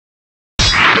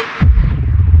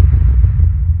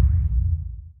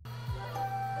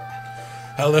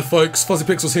Hello there folks,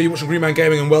 FuzzyPixels here, you're watching Green Man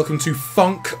Gaming and welcome to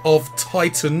Funk of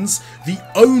Titans, the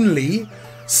only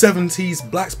 70s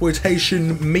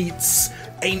blaxploitation meets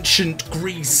ancient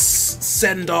Greece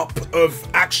send-up of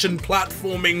action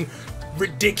platforming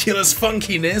ridiculous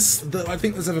funkiness that I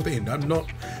think there's ever been. I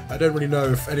don't really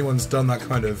know if anyone's done that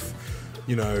kind of,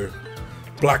 you know,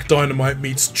 Black Dynamite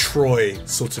meets Troy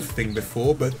sort of thing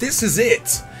before, but this is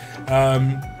it!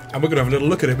 And we're going to have a little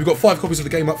look at it. We've got 5 copies of the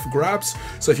game up for grabs,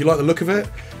 so if you like the look of it,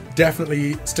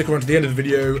 definitely stick around to the end of the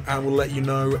video and we'll let you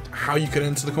know how you can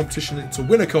enter the competition to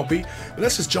win a copy. But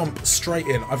let's just jump straight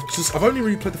in. I've only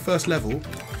really played the first level.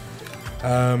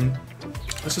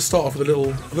 Let's just start off with a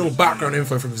little background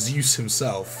info from Zeus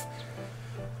himself.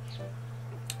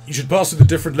 You should pass through the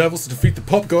different levels to defeat the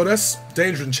pop goddess.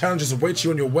 Danger and challenges await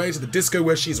you on your way to the disco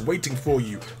where she is waiting for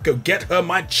you. Go get her,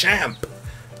 my champ!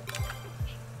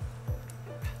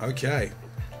 Okay.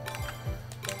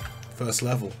 First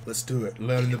level. Let's do it.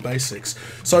 Learning the basics.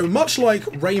 So, much like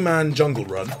Rayman Jungle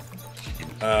Run,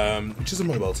 which is a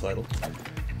mobile title,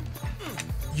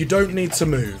 you don't need to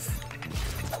move.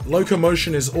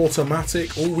 Locomotion is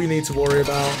automatic. All we need to worry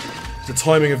about is the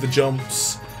timing of the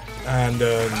jumps and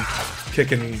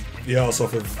kicking the ass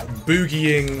off of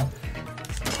boogieing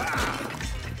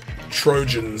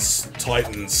Trojans,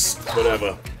 Titans,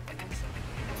 whatever.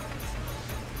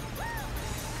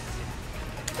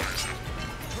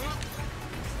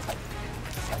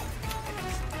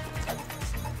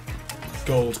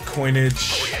 Gold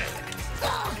coinage.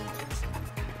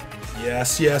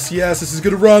 Yes, yes, yes. This is a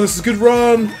good run. This is a good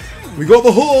run. We got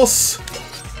the horse.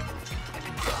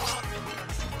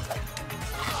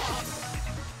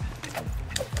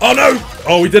 Oh no!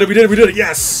 Oh, we did it. We did it. We did it.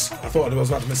 Yes. I thought I was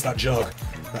about to miss that jug,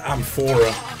 that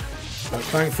amphora. But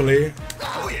thankfully,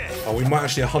 oh, we might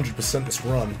actually 100% this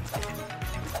run.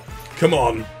 Come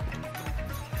on.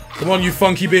 Come on, you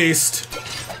funky beast.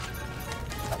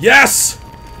 Yes.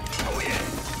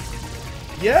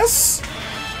 Yes?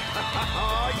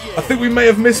 I think we may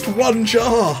have missed one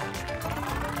jar.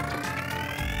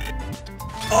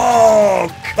 Oh,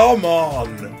 come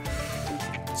on.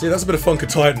 See, that's a bit of Funk of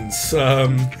Titans.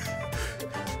 The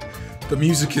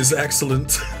music is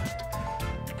excellent.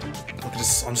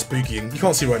 I'm just boogieing. You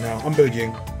can't see right now. I'm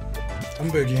boogieing.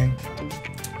 I'm boogieing.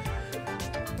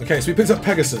 Okay, so we picked up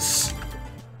Pegasus.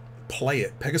 Play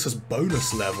it. Pegasus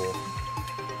bonus level.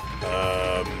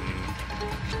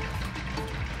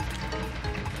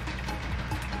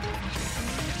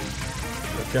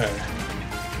 Okay.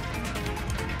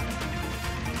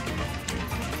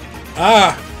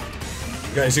 Ah!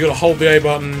 Okay, so you gotta hold the A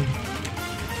button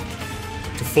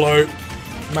to float.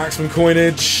 Maximum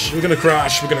coinage. We're gonna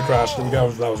crash. We're gonna crash. There we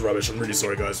go. That was rubbish. I'm really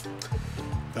sorry, guys.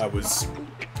 That was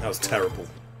terrible.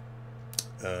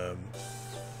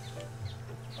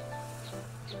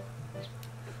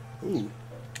 Ooh.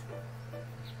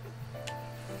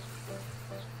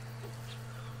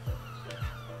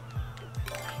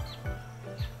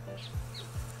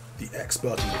 The X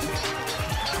button.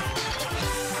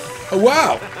 Oh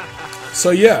wow! So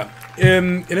yeah,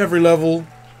 in every level,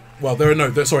 well, there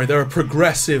are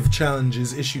progressive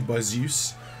challenges issued by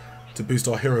Zeus to boost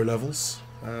our hero levels,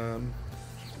 and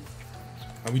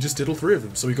we just did all 3 of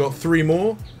them. So we got 3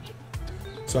 more.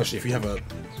 So actually, if you have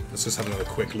let's just have another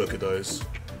quick look at those.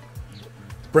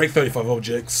 Break 35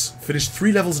 objects. Finish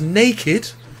 3 levels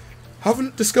naked.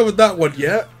 Haven't discovered that one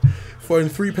yet.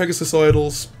 Find 3 Pegasus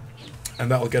idols. And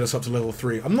that'll get us up to level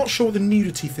 3. I'm not sure what the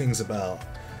nudity thing's about.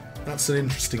 That's an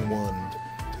interesting one.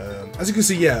 As you can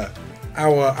see, yeah,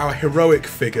 our heroic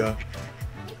figure,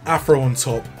 afro on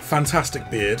top, fantastic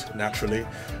beard, naturally,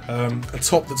 a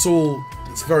top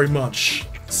that's very much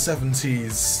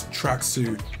 70s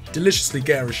tracksuit, deliciously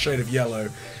garish shade of yellow,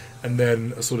 and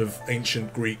then a sort of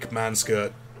ancient Greek man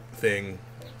skirt thing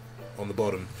on the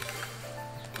bottom.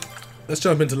 Let's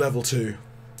jump into level 2.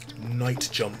 Night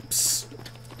jumps.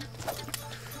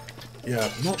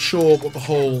 Yeah, not sure what the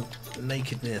whole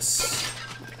nakedness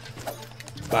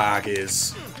bag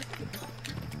is.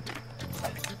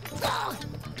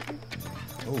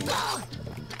 Oh,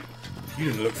 you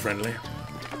didn't look friendly.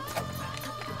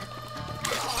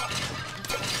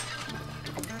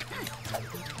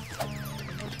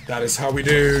 That is how we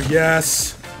do,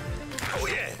 yes!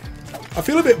 I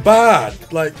feel a bit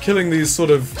bad, like, killing these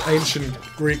sort of ancient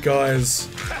Greek guys,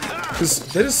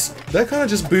 because they're kind of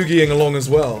just boogieing along as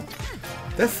well.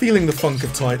 They're feeling the Funk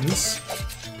of Titans.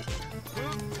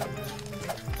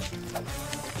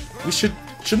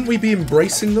 Shouldn't we be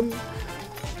embracing them?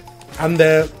 And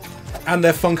their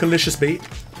funkalicious beat?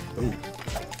 Ooh.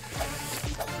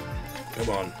 Come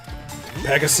on.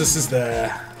 Pegasus is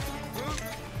there.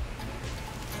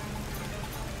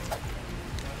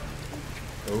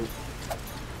 Oh.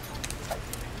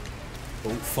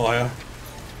 Oh, fire.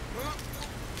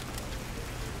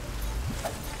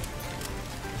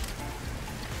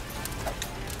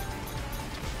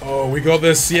 Oh, we got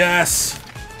this, yes!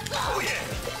 Oh, yeah.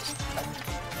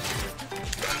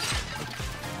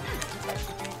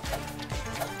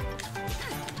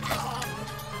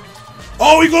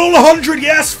 Oh, we got all 100,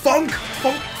 yes!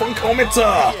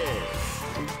 Funkometer!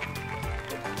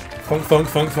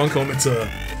 Funkometer.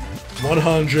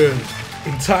 100.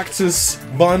 Intactus,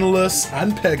 Vinylus,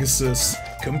 and Pegasus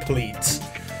complete.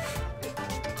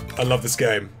 I love this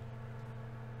game.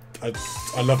 I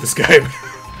love this game.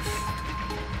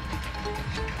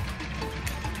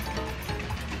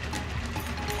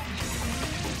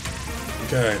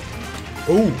 Okay.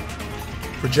 Ooh!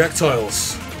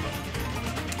 Projectiles.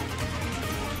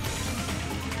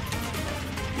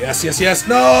 Yes, yes, yes!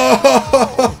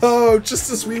 No!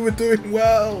 Just as we were doing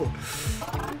well!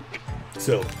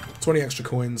 Still, 20 extra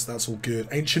coins, that's all good.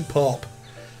 Ancient Pop.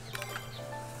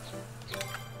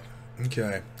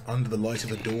 Okay, Under the Light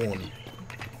of the Dawn.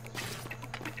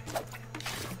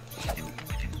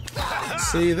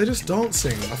 See, they're just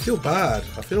dancing. I feel bad.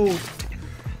 I feel...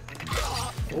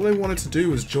 all they wanted to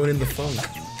do was join in the funk.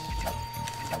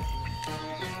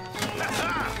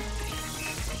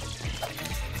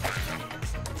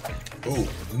 Oh,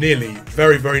 nearly,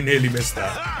 very, very nearly missed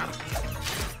that.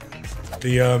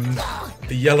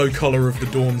 The yellow colour of the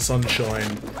dawn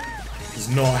sunshine is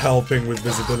not helping with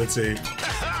visibility.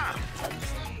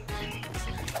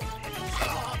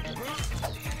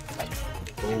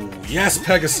 Oh, yes,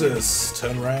 Pegasus!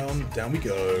 Turn around, down we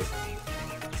go.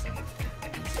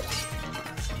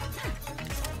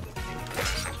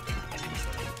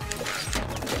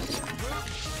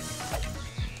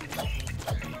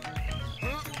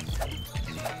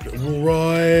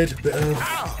 Alright, bit of...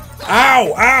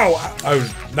 Ow! Ow!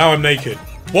 Oh, now I'm naked.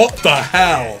 What the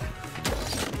hell?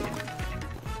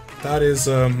 That is,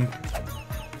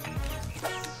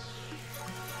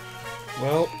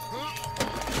 well,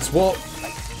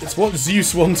 it's what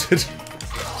Zeus wanted.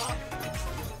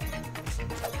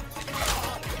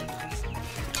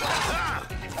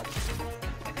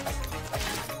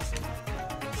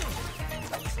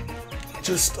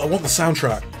 I want the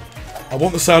soundtrack. I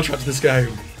want the soundtrack to this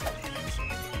game.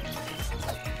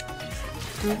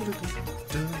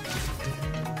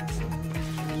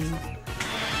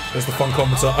 There's the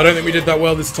funkometer. I don't think we did that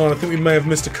well this time. I think we may have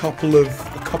missed a couple of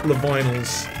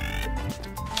vinyls.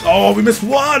 Oh, we missed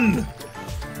one!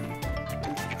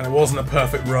 And it wasn't a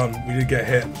perfect run. We did get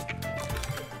hit.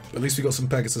 But at least we got some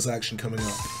Pegasus action coming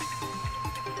up.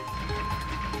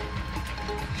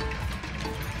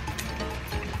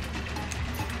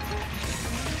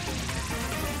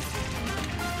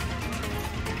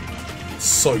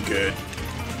 So good.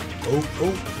 Oh,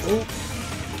 oh, oh.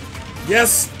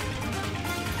 Yes!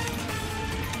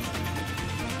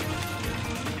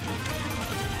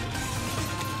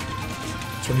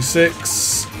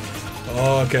 $26.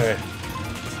 Oh, okay.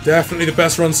 Definitely the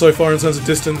best run so far in terms of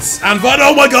distance. And fun!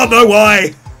 Oh my god, no,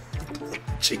 why?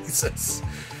 Jesus.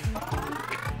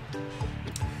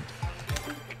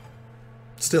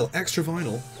 Still, extra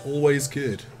vinyl. Always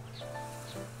good.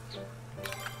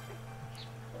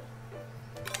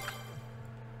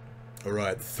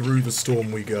 Alright, through the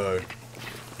storm we go.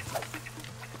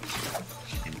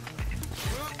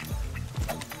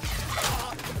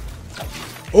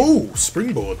 Oh,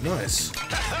 springboard, nice.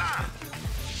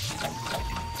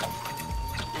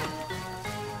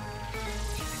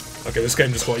 Okay, this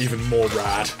game just got even more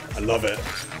rad. I love it.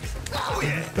 Oh,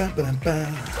 yeah.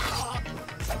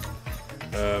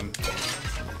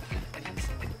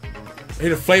 I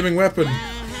need a flaming weapon.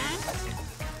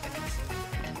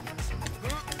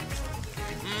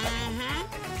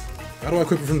 How do I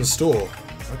equip it from the store?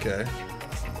 Okay.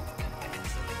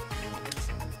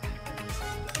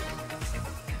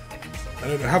 I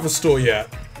don't have a store yet.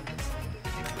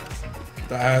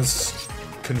 That has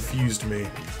confused me.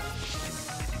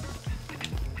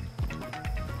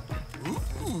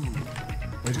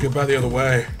 I need to go back the other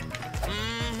way.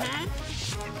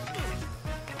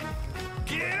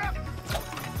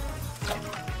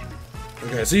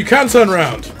 Okay, so you can turn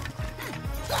around.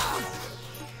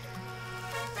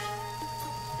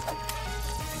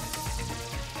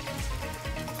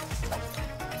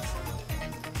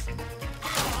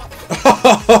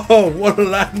 Oh, what a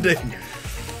landing!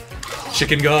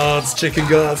 Chicken guards, chicken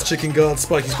guards, chicken guards,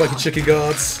 spiky, spiky chicken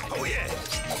guards. Oh, yeah.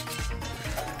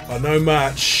 Are no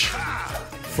match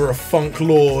for a funk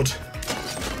lord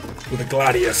with a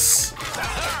gladius.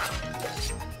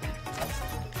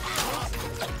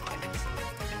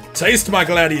 Taste my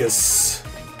gladius.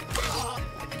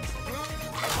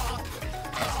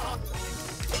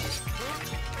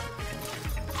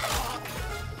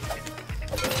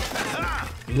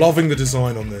 Loving the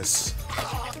design on this.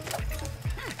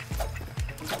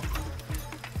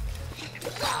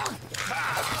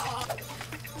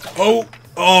 Oh!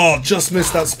 Oh, just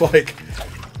missed that spike.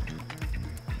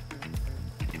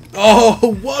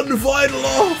 Oh, one vital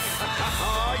off!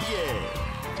 Oh, yeah.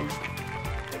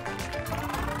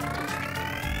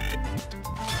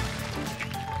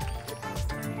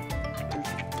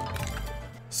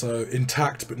 So,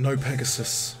 intact but no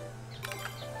Pegasus.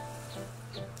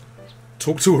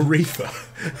 Talk to Aretha.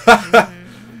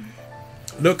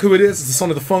 Look who it is, it's the son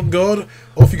of the funk god.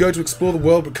 Off you go to explore the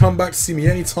world, but come back to see me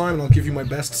anytime and I'll give you my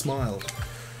best smile.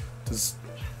 Does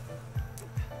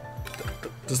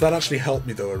that actually help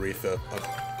me though, Aretha?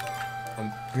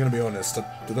 I'm gonna be honest, I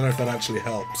don't know if that actually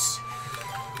helps.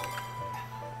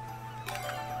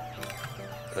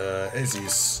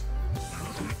 Ezis.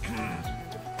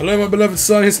 Hello my beloved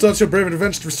son, here starts your brave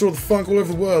adventure to restore the funk all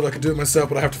over the world. I could do it myself,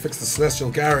 but I have to fix the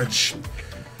celestial garage.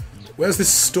 Where's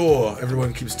this store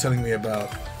everyone keeps telling me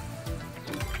about?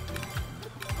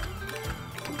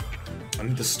 I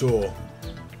need the store.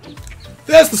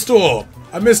 There's the store!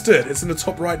 I missed it! It's in the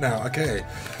top right now. Okay.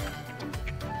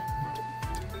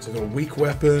 So I've got a weak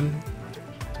weapon.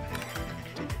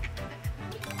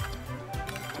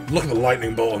 Look at the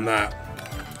lightning bolt on that.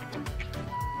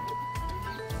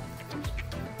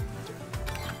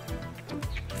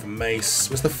 The mace.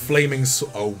 Where's the flaming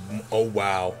sword? Oh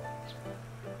wow.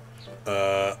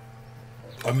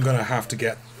 I'm gonna have to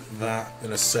get that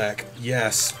in a sec.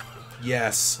 Yes.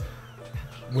 Yes.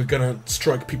 We're gonna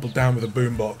strike people down with a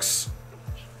boombox.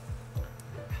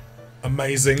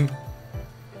 Amazing.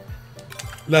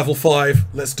 Level 5.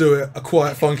 Let's do it. A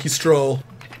quiet, funky stroll.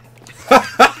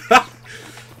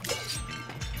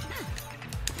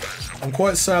 I'm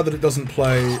quite sad that it doesn't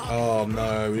play... Oh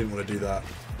no, we didn't want to do that.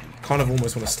 Kind of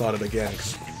almost want to start it again,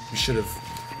 because we should have...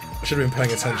 I should have been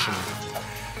paying attention.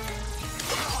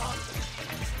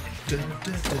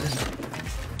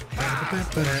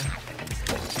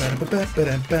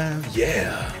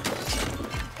 Yeah.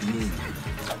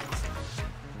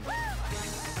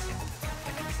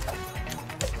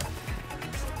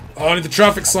 Oh, I need the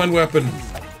traffic sign weapon.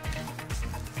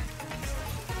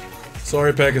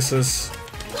 Sorry, Pegasus.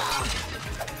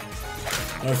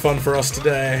 No fun for us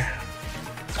today.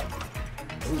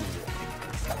 Ooh.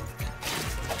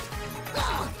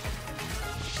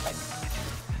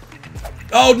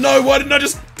 Oh no, why didn't I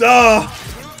just... I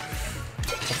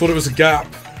thought it was a gap.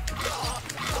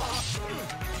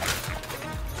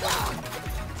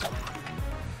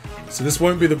 So this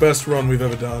won't be the best run we've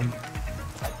ever done.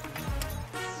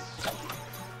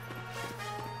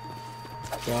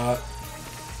 But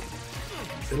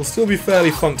it'll still be fairly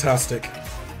funktastic.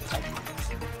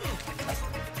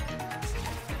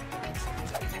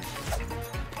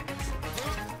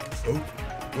 Oh,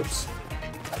 whoops.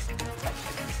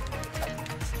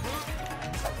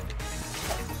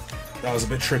 That was a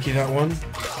bit tricky, that one.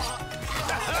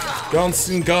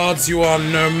 Dancing guards, you are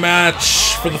no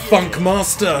match for the Funk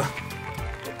Master.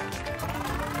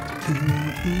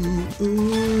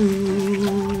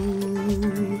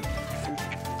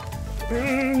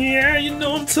 Yeah, you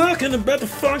know I'm talking about the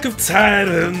Funk of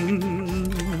Titans.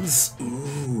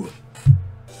 Ooh.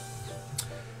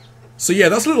 So yeah,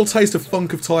 that's a little taste of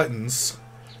Funk of Titans.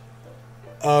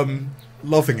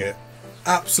 Loving it.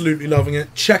 Absolutely loving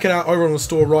it. Check it out over on the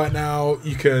store right now.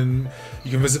 You can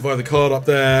visit via the card up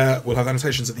there. We'll have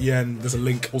annotations at the end. There's a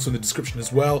link also in the description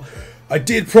as well. I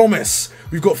did promise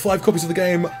we've got 5 copies of the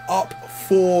game up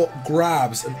for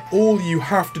grabs, and all you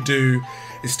have to do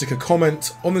is stick a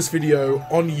comment on this video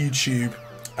on YouTube,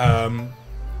 and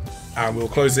we'll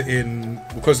close it in.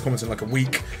 We'll close the comments in like a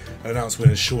week and announce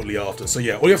winners shortly after. So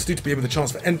yeah, all you have to do to be in with a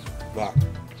chance for that.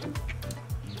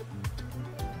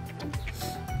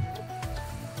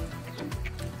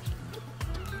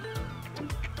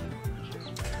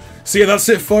 So yeah, that's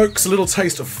it folks, a little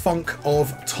taste of Funk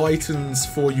of Titans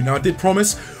for you. Now I did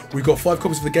promise we've got 5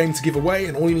 copies of the game to give away,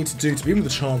 and all you need to do to be in with a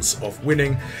chance of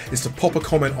winning is to pop a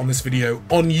comment on this video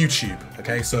on YouTube.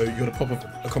 Okay, so you've got to pop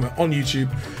a comment on YouTube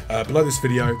below this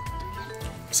video,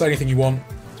 say anything you want,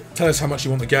 tell us how much you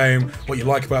want the game, what you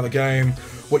like about the game,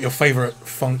 what your favourite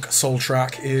funk soul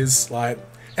track is, like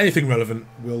anything relevant,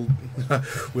 we'll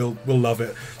love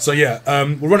it. So yeah,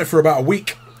 we'll run it for about a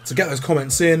week to get those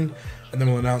comments in, and then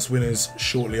we'll announce winners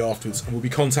shortly afterwards, and we'll be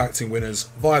contacting winners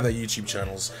via their YouTube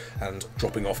channels and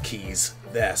dropping off keys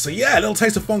there. So yeah, a little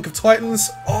taste of Funk of Titans.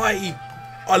 I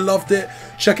loved it.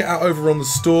 Check it out over on the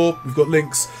store. We've got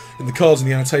links in the cards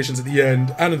and the annotations at the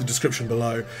end and in the description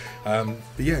below. But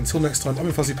yeah, until next time, I'm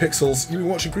in FuzzyPixels. You've been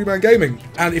watching Green Man Gaming,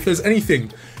 and if there's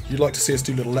anything you'd like to see us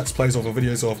do little Let's Plays of or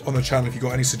videos of on the channel, if you've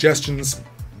got any suggestions,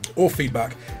 or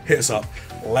feedback, hit us up,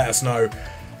 let us know.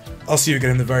 I'll see you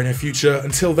again in the very near future.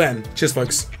 Until then, cheers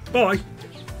folks. Bye.